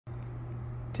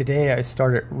today I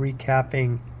started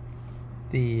recapping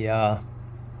the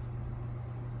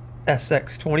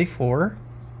SX-24,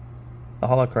 the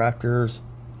Hallicrafters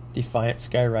Defiant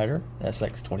Skyrider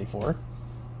SX-24.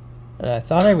 And I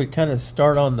thought I would kind of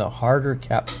start on the harder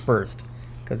caps first,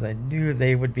 because I knew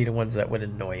they would be the ones that would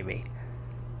annoy me.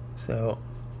 So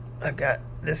I've got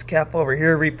this cap over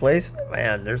here replaced.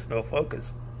 Man, there's no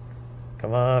focus.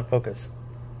 Come on, focus.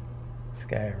 This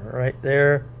guy right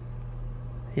there.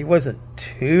 He wasn't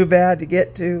too bad to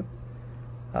get to.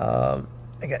 I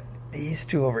got these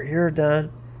two over here done.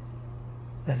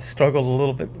 I struggled a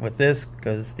little bit with this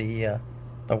because the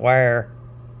wire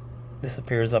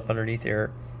disappears up underneath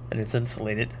here and it's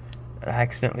insulated. I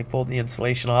accidentally pulled the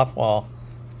insulation off while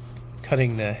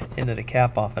cutting the end of the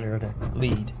cap off under the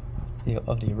lead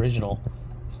of the original.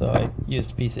 So I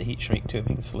used a piece of heat shrink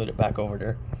tubing and slid it back over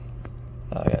there.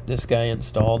 I got this guy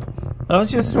installed. I was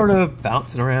just sort of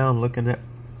bouncing around looking at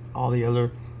all the other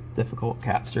difficult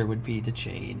caps there would be to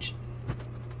change.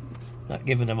 Not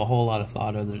giving them a whole lot of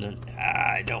thought other than,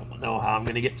 I don't know how I'm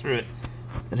going to get through it.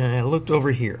 And then I looked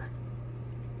over here.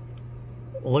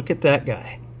 Look at that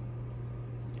guy.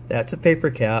 That's a paper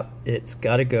cap. It's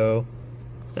got to go.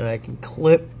 And I can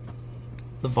clip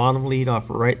the bottom lead off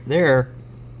right there.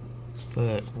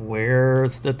 But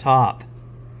where's the top?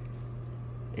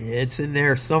 It's in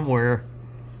there somewhere.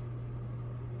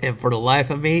 And for the life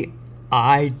of me,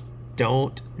 I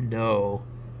don't know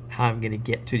how I'm going to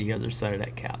get to the other side of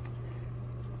that cap.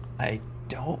 I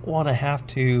don't want to have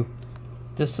to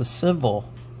disassemble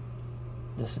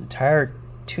this entire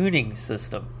tuning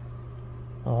system.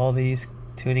 All these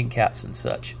tuning caps and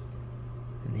such.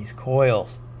 And these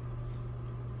coils.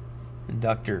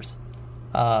 Inductors.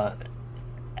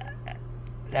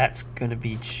 That's going to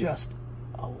be just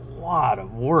a lot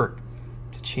of work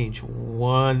to change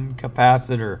one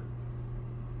capacitor.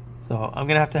 So I'm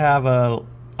going to have a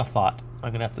thought. I'm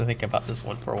going to have to think about this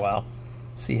one for a while.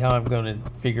 See how I'm going to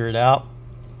figure it out.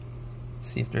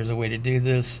 See if there's a way to do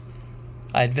this.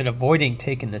 I'd been avoiding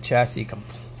taking the chassis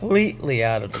completely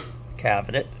out of the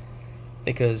cabinet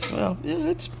because, well,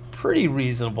 it's pretty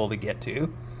reasonable to get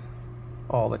to.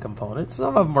 All the components.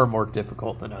 Some of them are more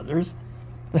difficult than others.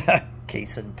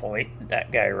 Case in point,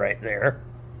 that guy right there.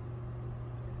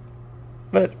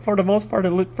 But for the most part,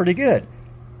 it looked pretty good.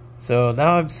 So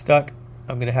now I'm stuck.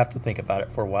 I'm going to have to think about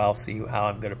it for a while, see how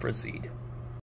I'm going to proceed.